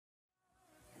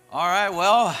All right,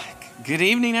 well, good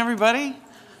evening, everybody.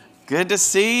 Good to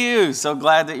see you. So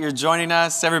glad that you're joining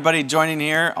us. Everybody joining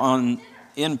here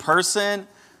in person.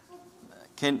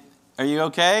 Are you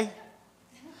okay?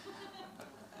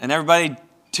 And everybody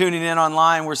tuning in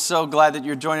online, we're so glad that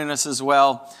you're joining us as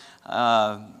well.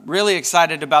 Really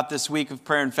excited about this week of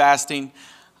prayer and fasting.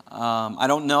 I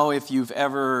don't know if you've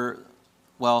ever,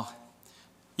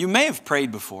 you may have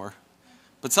prayed before.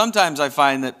 But sometimes I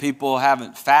find that people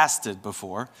haven't fasted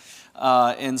before.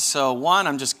 And so, one,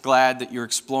 I'm just glad that you're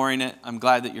exploring it. I'm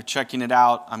glad that you're checking it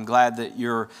out. I'm glad that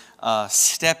you're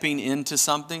stepping into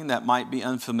something that might be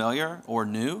unfamiliar or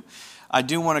new. I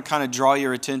do want to kind of draw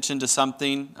your attention to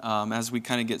something as we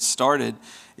kind of get started,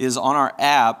 is on our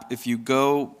app. If you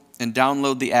go and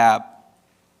download the app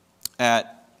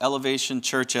at Elevation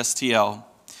Church STL,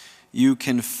 you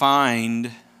can find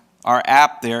our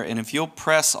app there, and if you'll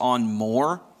press on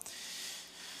more,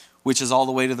 which is all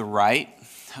the way to the right,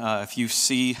 if you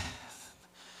see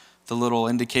the little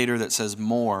indicator that says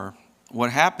more, what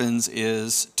happens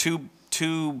is two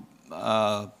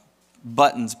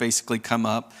buttons basically come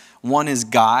up. One is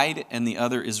guide and the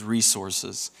other is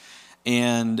resources.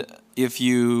 And if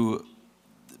you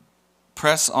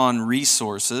press on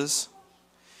resources,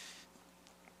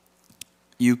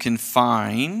 you can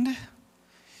find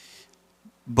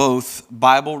both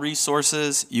Bible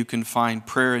resources, you can find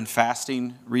prayer and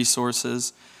fasting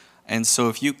resources. And so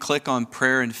if you click on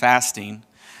prayer and fasting,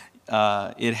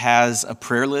 it has a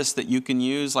prayer list that you can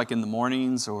use like in the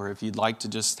mornings, or if you'd like to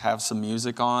just have some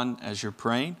music on as you're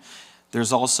praying.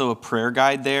 There's also a prayer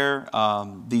guide there.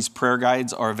 These prayer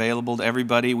guides are available to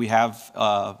everybody. We have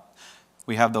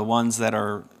the ones that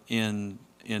are in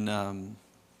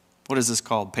what is this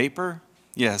called? Paper?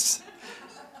 Yes.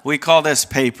 We call this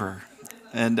paper.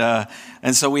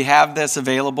 And so we have this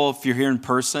available if you're here in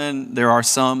person. There are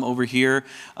some over here.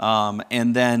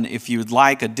 And then if you'd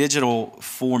like a digital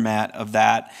format of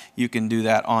that, you can do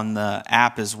that on the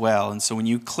app as well. And so when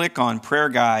you click on prayer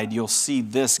guide, you'll see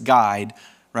this guide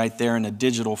right there in a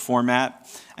digital format.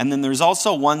 And then there's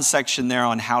also one section there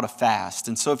on how to fast.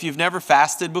 And so if you've never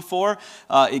fasted before,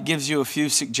 it gives you a few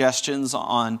suggestions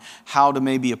on how to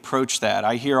maybe approach that.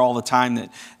 I hear all the time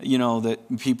that, that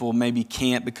people maybe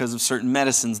can't because of certain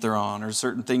medicines they're on or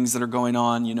certain things that are going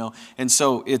on, And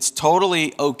so it's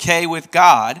totally okay with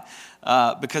God.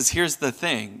 Because here's the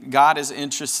thing. God is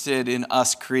interested in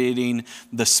us creating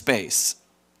the space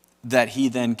that he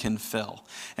then can fill.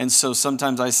 And so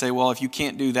sometimes I say, well, if you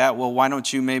can't do that, well, why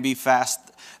don't you maybe fast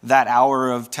that hour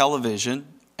of television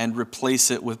and replace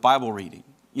it with Bible reading?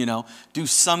 Do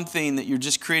something that you're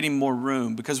just creating more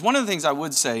room. Because one of the things I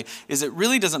would say is it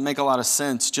really doesn't make a lot of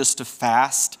sense just to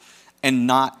fast and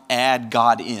not add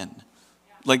God in.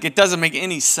 Like, it doesn't make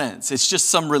any sense. It's just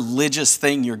some religious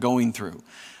thing you're going through.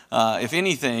 If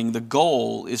anything, the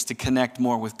goal is to connect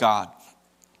more with God.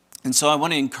 And so I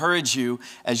want to encourage you,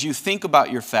 as you think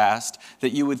about your fast,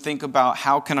 that you would think about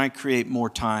how can I create more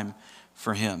time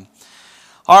for him.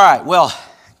 All right, well,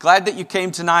 glad that you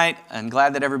came tonight and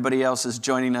glad that everybody else is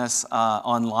joining us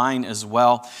online as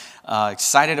well.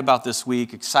 Excited about this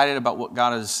week, excited about what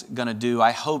God is going to do.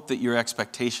 I hope that your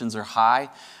expectations are high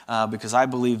because I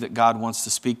believe that God wants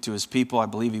to speak to his people. I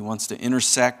believe he wants to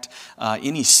intersect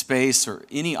any space or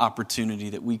any opportunity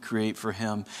that we create for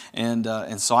him. And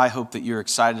so I hope that you're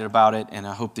excited about it, and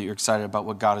I hope that you're excited about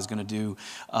what God is going to do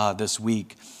this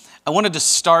week. I wanted to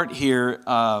start here,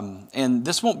 and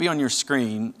this won't be on your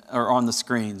screen or on the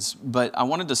screens, but I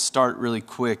wanted to start really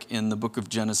quick in the book of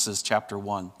Genesis chapter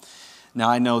 1. Now,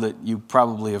 I know that you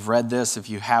probably have read this. If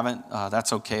you haven't,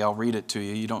 that's okay. I'll read it to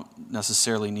you. You don't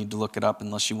necessarily need to look it up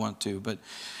unless you want to. But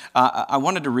I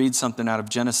wanted to read something out of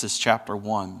Genesis chapter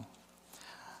 1.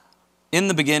 In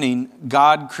the beginning,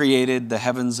 God created the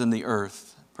heavens and the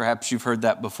earth. Perhaps you've heard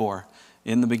that before.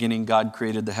 In the beginning, God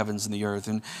created the heavens and the earth.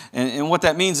 And what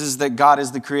that means is that God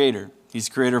is the creator. He's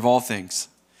the creator of all things.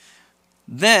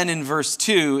 Then in verse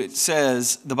 2,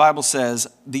 the Bible says,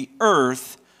 the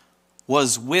earth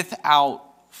was without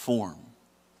form.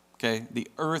 Okay, the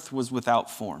earth was without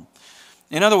form.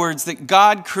 In other words, that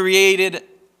God created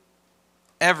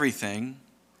everything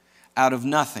out of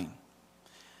nothing.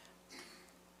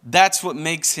 That's what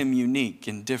makes him unique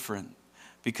and different,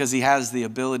 because he has the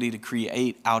ability to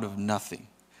create out of nothing.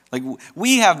 Like,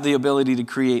 we have the ability to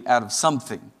create out of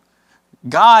something.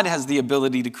 God has the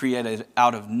ability to create it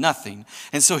out of nothing.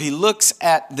 And so he looks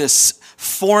at this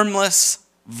formless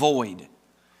void.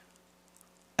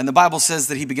 And the Bible says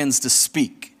that he begins to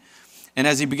speak. And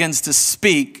as he begins to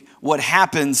speak, what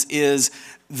happens is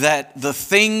that the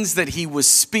things that he was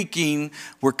speaking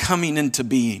were coming into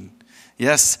being.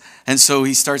 Yes. And so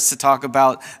he starts to talk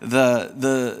about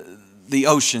the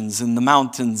oceans and the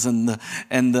mountains and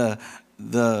the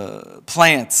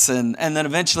plants, and then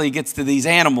eventually he gets to these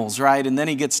animals, right? And then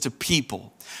he gets to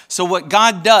people. So what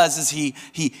God does is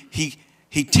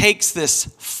he takes this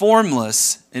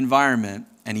formless environment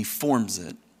and he forms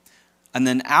it. And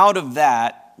then out of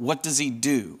that, what does he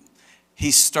do?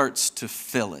 He starts to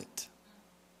fill it.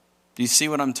 Do you see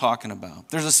what I'm talking about?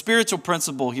 There's a spiritual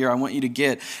principle here I want you to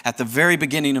get at the very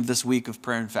beginning of this week of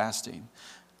prayer and fasting.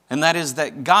 And that is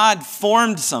that God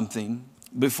formed something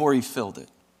before he filled it.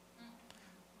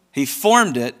 He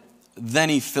formed it, then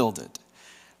he filled it.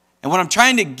 And what I'm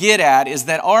trying to get at is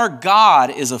that our God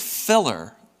is a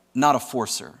filler, not a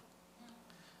forcer.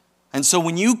 And so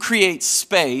when you create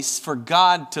space for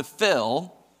God to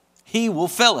fill, he will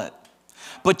fill it.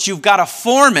 But you've got to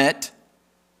form it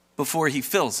before he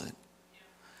fills it.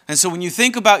 And so when you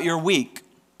think about your week,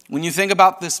 when you think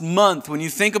about this month, when you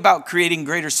think about creating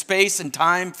greater space and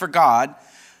time for God,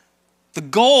 the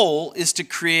goal is to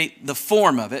create the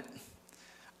form of it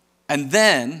and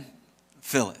then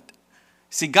fill it.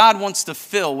 See, God wants to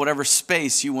fill whatever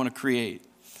space you want to create.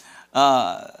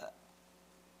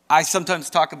 I sometimes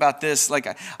talk about this.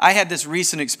 Like I had this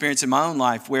recent experience in my own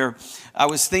life where I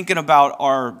was thinking about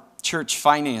our church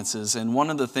finances. And one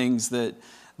of the things that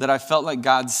I felt like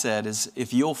God said is,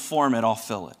 if you'll form it, I'll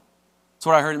fill it. That's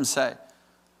what I heard him say.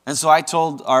 And so I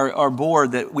told our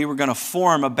board that we were going to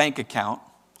form a bank account,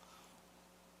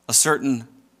 a certain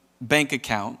bank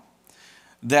account,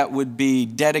 that would be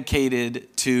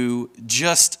dedicated to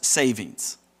just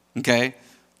savings, okay?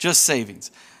 Just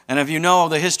savings. And if you know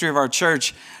the history of our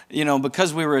church,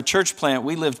 because we were a church plant,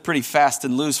 we lived pretty fast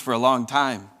and loose for a long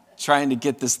time, trying to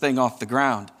get this thing off the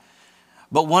ground.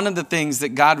 But one of the things that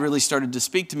God really started to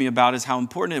speak to me about is how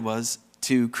important it was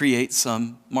to create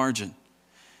some margin.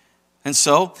 And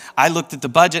so I looked at the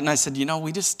budget and I said,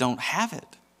 we just don't have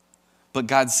it. But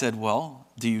God said, well,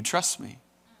 do you trust me?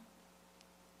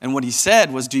 And what he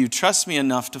said was, do you trust me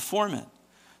enough to form it?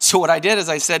 So what I did is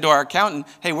I said to our accountant,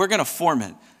 hey, we're going to form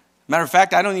it. Matter of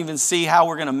fact, I don't even see how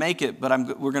we're going to make it,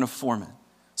 but we're going to form it.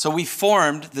 So we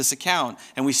formed this account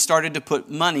and we started to put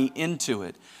money into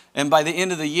it. And by the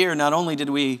end of the year, not only did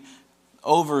we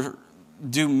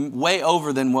do way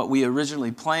over than what we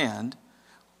originally planned,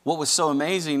 what was so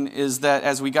amazing is that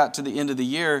as we got to the end of the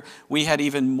year, we had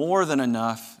even more than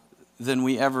enough than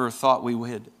we ever thought we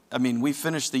would. I mean, we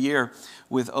finished the year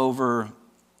with over,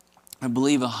 I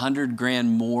believe, $100,000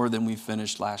 more than we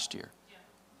finished last year.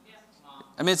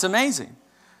 I mean, it's amazing.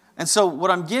 And so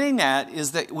what I'm getting at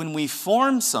is that when we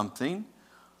form something,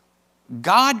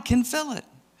 God can fill it.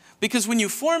 Because when you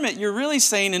form it, you're really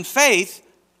saying in faith,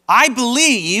 I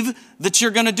believe that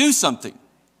you're going to do something.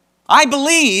 I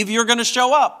believe you're going to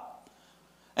show up.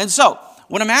 And so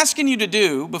what I'm asking you to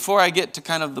do before I get to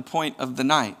kind of the point of the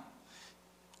night,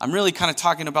 I'm really kind of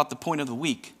talking about the point of the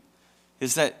week,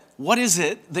 is that what is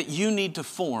it that you need to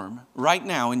form right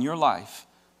now in your life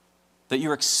that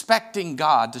you're expecting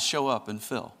God to show up and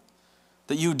fill?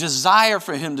 That you desire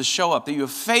for him to show up, that you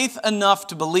have faith enough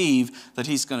to believe that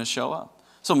he's going to show up.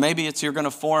 So maybe it's you're going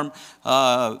to form,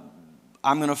 I'm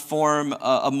going to form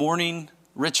a morning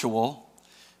ritual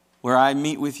where I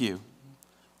meet with you.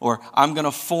 Or I'm going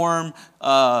to form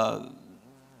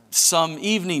some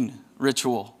evening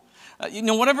ritual.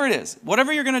 Whatever it is,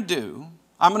 whatever you're going to do,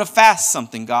 I'm going to fast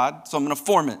something, God, so I'm going to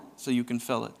form it so you can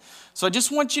fill it. So I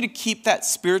just want you to keep that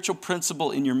spiritual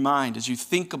principle in your mind as you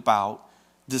think about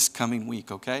this coming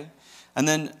week, okay? And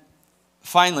then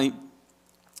finally,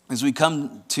 as we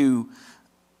come to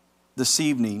this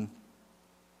evening,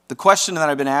 the question that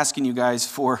I've been asking you guys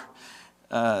for,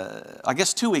 I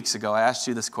guess 2 weeks ago, I asked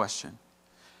you this question.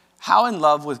 How in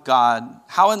love with God,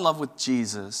 how in love with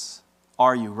Jesus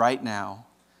are you right now,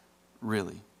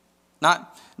 really?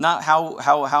 Not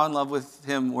how in love with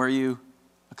him were you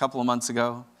a couple of months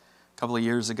ago, a couple of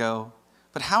years ago,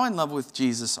 but how in love with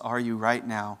Jesus are you right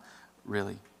now,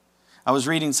 really? I was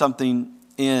reading something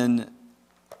in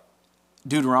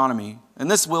Deuteronomy,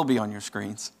 and this will be on your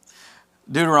screens.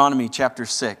 Deuteronomy chapter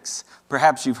 6.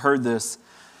 Perhaps you've heard this,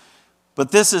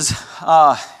 but this is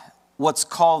what's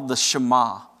called the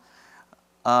Shema.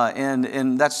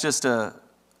 And that's just a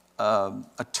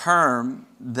term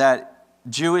that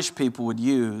Jewish people would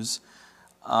use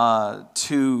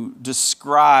to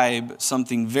describe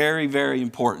something very, very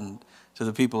important to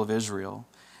the people of Israel.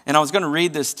 And I was going to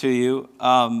read this to you,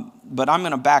 but I'm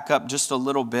going to back up just a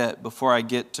little bit before I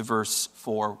get to verse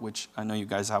 4, which I know you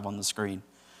guys have on the screen.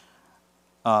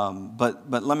 But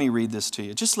let me read this to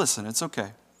you. Just listen, it's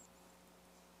okay.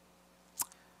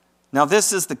 Now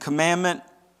this is the commandment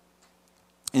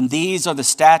And these are the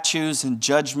statutes and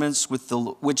judgments which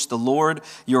the Lord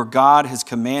your God has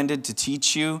commanded to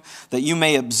teach you, that you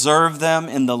may observe them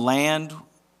in the land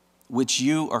which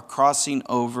you are crossing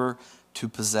over to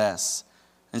possess.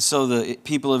 And so the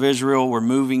people of Israel were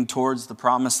moving towards the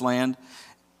promised land,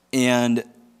 and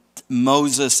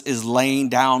Moses is laying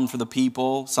down for the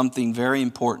people something very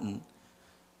important.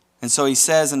 And so he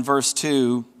says in verse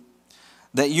 2,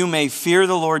 that you may fear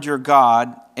the Lord your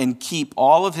God and keep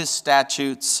all of his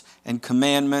statutes and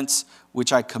commandments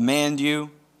which I command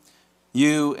you,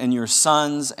 you and your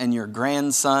sons and your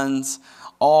grandsons,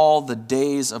 all the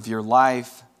days of your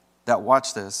life, that,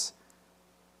 watch this,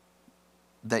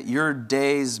 that your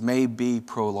days may be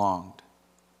prolonged.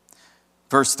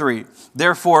 Verse 3,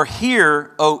 therefore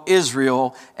hear, O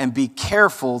Israel, and be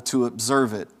careful to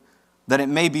observe it, that it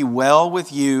may be well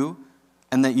with you,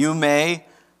 and that you may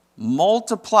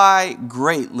multiply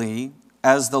greatly,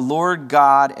 as the Lord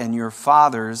God and your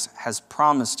fathers has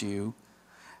promised you,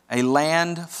 a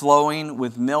land flowing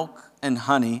with milk and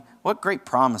honey. What great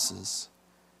promises.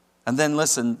 And then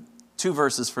listen, 2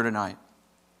 verses for tonight.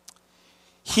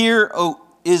 Hear, O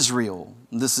Israel,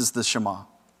 this is the Shema.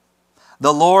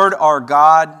 The Lord our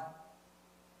God,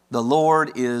 the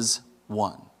Lord is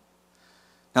one.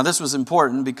 Now this was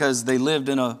important because they lived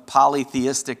in a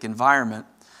polytheistic environment.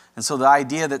 And so the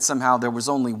idea that somehow there was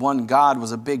only one God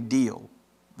was a big deal.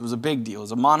 It was a big deal. It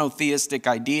was a monotheistic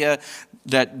idea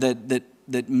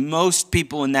that most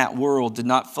people in that world did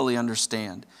not fully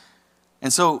understand.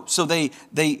 And so they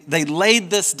laid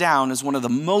this down as one of the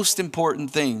most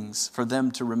important things for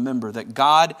them to remember, that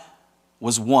God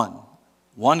was one.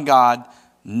 One God,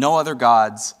 no other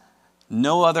gods,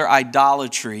 no other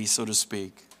idolatry, so to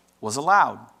speak, was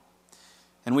allowed.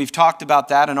 And we've talked about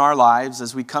that in our lives.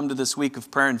 As we come to this week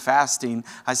of prayer and fasting,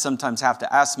 I sometimes have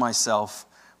to ask myself,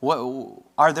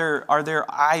 are there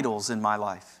idols in my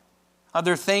life? Are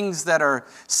there things that are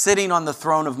sitting on the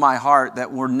throne of my heart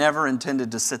that were never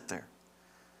intended to sit there?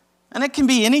 And it can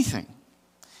be anything.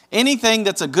 Anything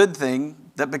that's a good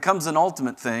thing, that becomes an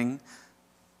ultimate thing,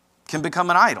 can become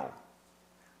an idol.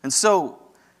 And so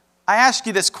I ask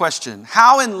you this question: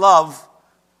 how in love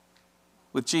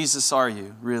with Jesus are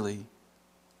you, really?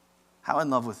 How in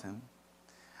love with him?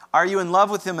 Are you in love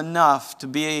with him enough to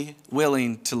be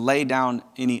willing to lay down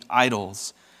any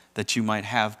idols that you might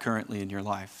have currently in your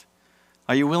life?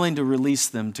 Are you willing to release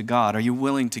them to God? Are you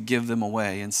willing to give them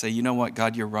away and say, you know what,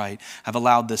 God, you're right. I've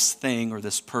allowed this thing or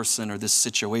this person or this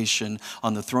situation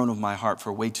on the throne of my heart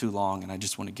for way too long, and I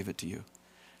just want to give it to you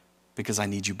because I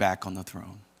need you back on the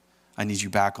throne. I need you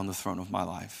back on the throne of my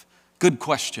life. Good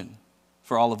question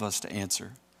for all of us to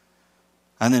answer.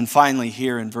 And then finally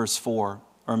here in verse 5,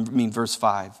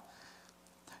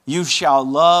 you shall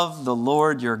love the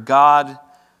Lord your God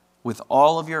with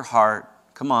all of your heart.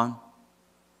 Come on.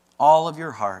 All of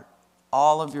your heart,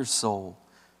 all of your soul,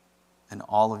 and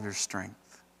all of your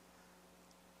strength.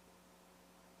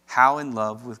 How in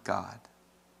love with God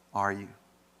are you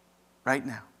right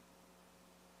now?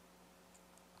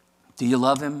 Do you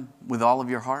love him with all of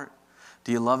your heart?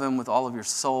 Do you love him with all of your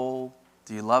soul?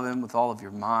 Do you love him with all of your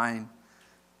mind?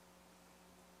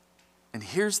 And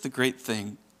here's the great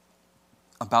thing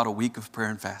about a week of prayer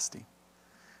and fasting,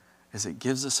 is it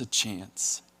gives us a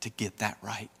chance to get that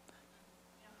right.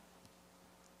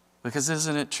 Because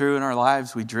isn't it true in our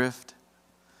lives we drift?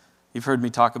 You've heard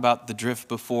me talk about the drift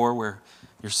before, where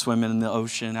you're swimming in the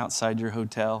ocean outside your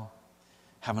hotel,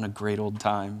 having a great old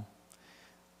time.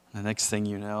 The next thing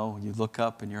you know, you look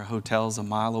up and your hotel's a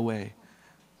mile away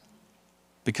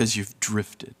because you've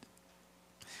drifted.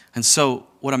 And so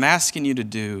what I'm asking you to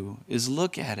do is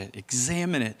look at it,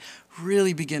 examine it,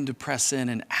 really begin to press in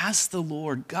and ask the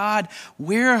Lord, God,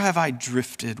 where have I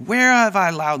drifted? Where have I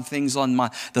allowed things on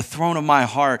the throne of my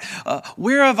heart?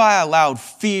 Where have I allowed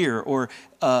fear or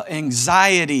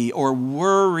anxiety or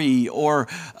worry or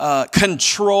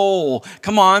control?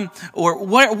 Come on. Or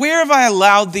where have I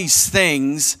allowed these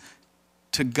things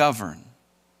to govern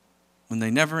when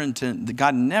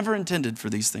God never intended for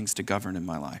these things to govern in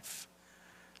my life?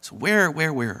 So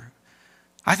where?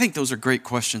 I think those are great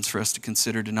questions for us to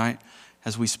consider tonight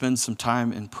as we spend some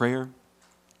time in prayer.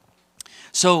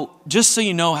 So just so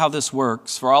you know how this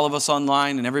works, for all of us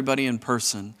online and everybody in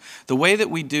person, the way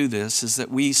that we do this is that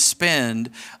we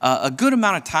spend a good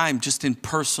amount of time just in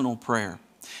personal prayer.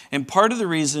 And part of the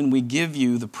reason we give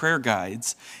you the prayer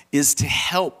guides is to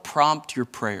help prompt your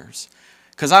prayers.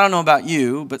 Because I don't know about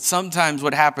you, but sometimes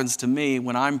what happens to me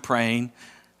when I'm praying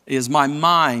is my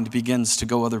mind begins to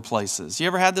go other places. You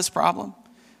ever had this problem?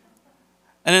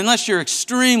 And unless you're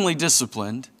extremely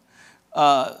disciplined,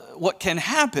 what can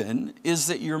happen is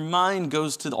that your mind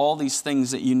goes to all these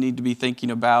things that you need to be thinking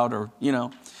about, or,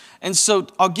 And so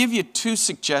I'll give you 2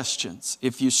 suggestions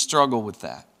if you struggle with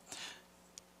that.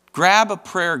 Grab a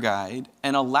prayer guide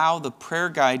and allow the prayer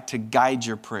guide to guide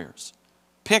your prayers.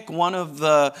 Pick one of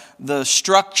the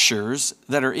structures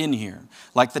that are in here,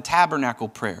 like the tabernacle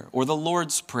prayer or the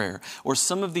Lord's Prayer or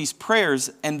some of these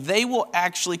prayers, and they will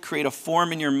actually create a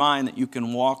form in your mind that you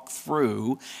can walk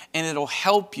through, and it'll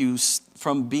help you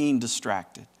from being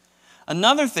distracted.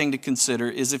 Another thing to consider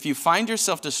is if you find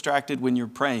yourself distracted when you're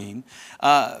praying,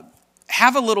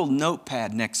 have a little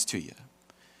notepad next to you.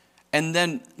 And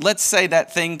then let's say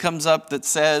that thing comes up that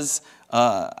says,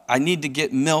 I need to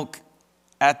get milk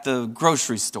at the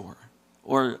grocery store.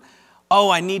 Or,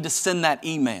 I need to send that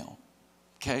email.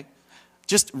 Okay?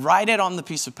 Just write it on the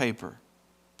piece of paper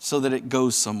so that it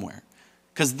goes somewhere.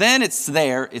 Because then it's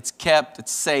there, it's kept,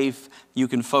 it's safe. You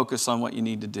can focus on what you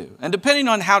need to do. And depending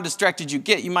on how distracted you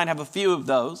get, you might have a few of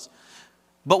those.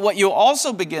 But what you'll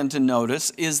also begin to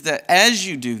notice is that as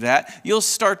you do that, you'll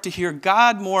start to hear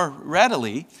God more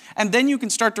readily, and then you can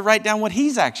start to write down what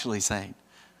He's actually saying.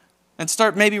 And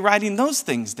start maybe writing those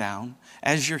things down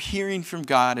as you're hearing from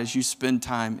God, as you spend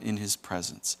time in His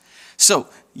presence. So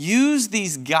use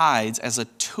these guides as a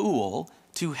tool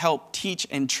to help teach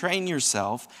and train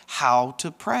yourself how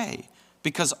to pray.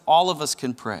 Because all of us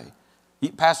can pray.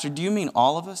 Pastor, do you mean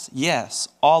all of us? Yes,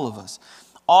 all of us.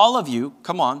 All of you,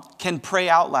 come on, can pray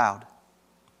out loud.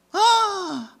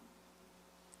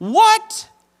 What?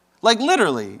 Like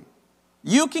literally,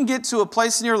 you can get to a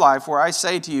place in your life where I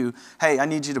say to you, hey, I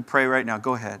need you to pray right now.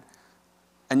 Go ahead.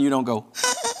 And you don't go.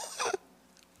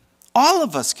 All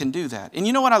of us can do that. And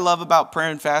you know what I love about prayer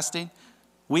and fasting?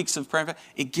 Weeks of prayer and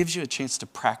fasting? It gives you a chance to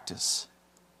practice.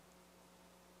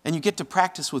 And you get to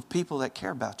practice with people that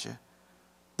care about you.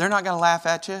 They're not going to laugh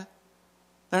at you.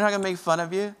 They're not going to make fun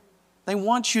of you. They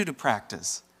want you to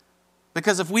practice.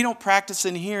 Because if we don't practice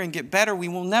in here and get better, we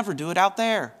will never do it out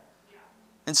there.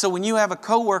 And so when you have a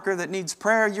coworker that needs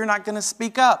prayer, you're not going to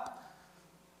speak up.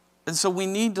 And so we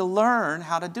need to learn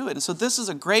how to do it. And so this is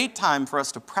a great time for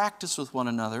us to practice with one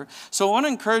another. So what I want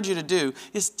to encourage you to do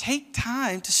is take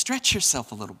time to stretch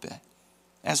yourself a little bit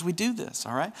as we do this,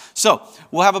 all right? So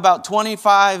we'll have about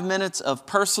 25 minutes of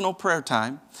personal prayer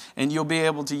time, and you'll be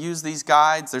able to use these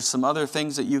guides. There's some other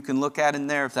things that you can look at in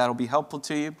there if that'll be helpful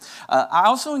to you. I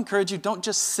also encourage you, don't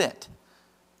just sit.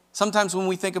 Sometimes when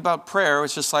we think about prayer,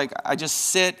 it's just like I just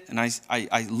sit and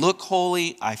I look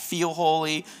holy, I feel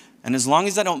holy, and as long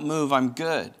as I don't move, I'm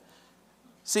good.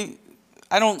 See,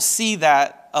 I don't see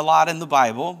that a lot in the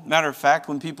Bible. Matter of fact,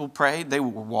 when people prayed, they were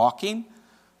walking.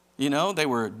 They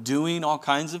were doing all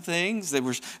kinds of things.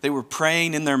 They were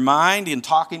praying in their mind and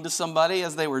talking to somebody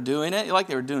as they were doing it. Like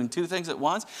they were doing 2 things at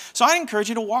once. So I encourage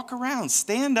you to walk around,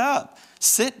 stand up,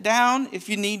 sit down if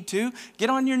you need to, get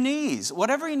on your knees.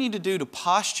 Whatever you need to do to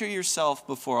posture yourself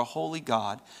before a holy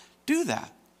God, do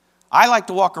that. I like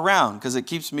to walk around because it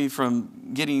keeps me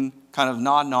from getting kind of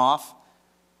nodding off,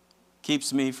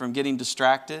 keeps me from getting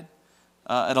distracted.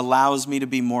 It allows me to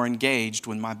be more engaged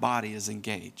when my body is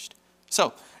engaged.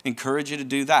 So, encourage you to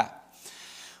do that.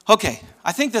 Okay,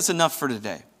 I think that's enough for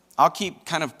today. I'll keep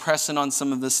kind of pressing on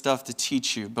some of this stuff to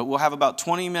teach you, but we'll have about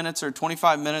 20 minutes or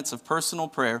 25 minutes of personal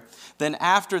prayer. Then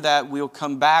after that, we'll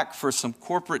come back for some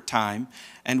corporate time,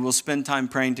 and we'll spend time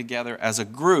praying together as a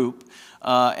group,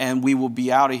 and we will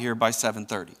be out of here by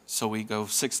 7:30. So we go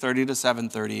 6:30 to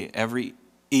 7:30 every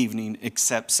evening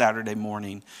except Saturday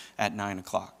morning at 9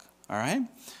 o'clock. All right?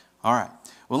 All right.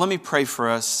 Well, let me pray for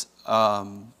us.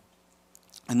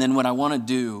 And then what I want to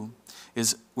do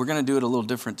is we're going to do it a little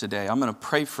different today. I'm going to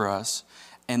pray for us.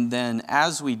 And then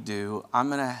as we do, I'm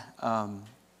going to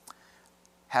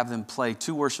have them play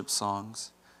 2 worship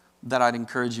songs that I'd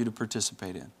encourage you to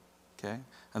participate in. Okay?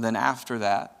 And then after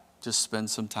that, just spend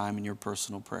some time in your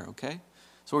personal prayer. Okay?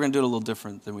 So we're going to do it a little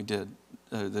different than we did,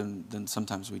 than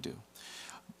sometimes we do.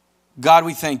 God,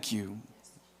 we thank you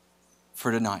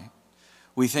for tonight.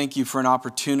 We thank you for an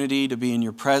opportunity to be in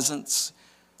your presence.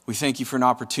 We thank you for an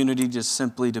opportunity just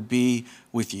simply to be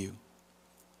with you.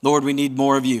 Lord, we need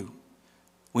more of you.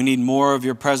 We need more of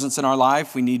your presence in our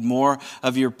life. We need more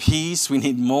of your peace. We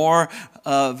need more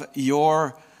of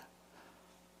your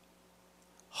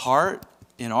heart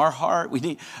in our heart.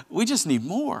 We just need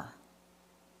more.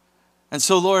 And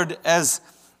so, Lord, as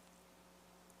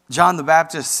John the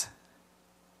Baptist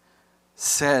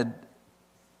said,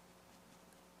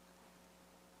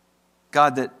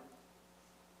 God, that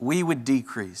we would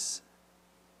decrease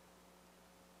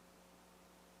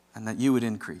and that you would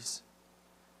increase.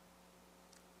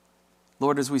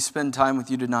 Lord, as we spend time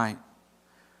with you tonight,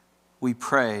 we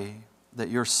pray that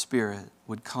your Spirit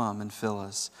would come and fill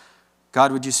us.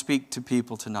 God, would you speak to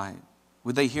people tonight?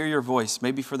 Would they hear your voice,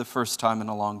 maybe for the first time in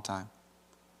a long time?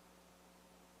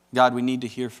 God, we need to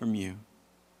hear from you.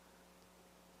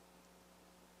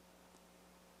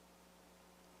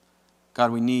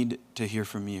 God, we need to hear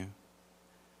from you.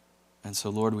 And so,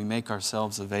 Lord, we make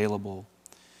ourselves available.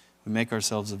 We make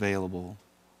ourselves available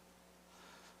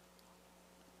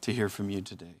to hear from you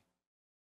today.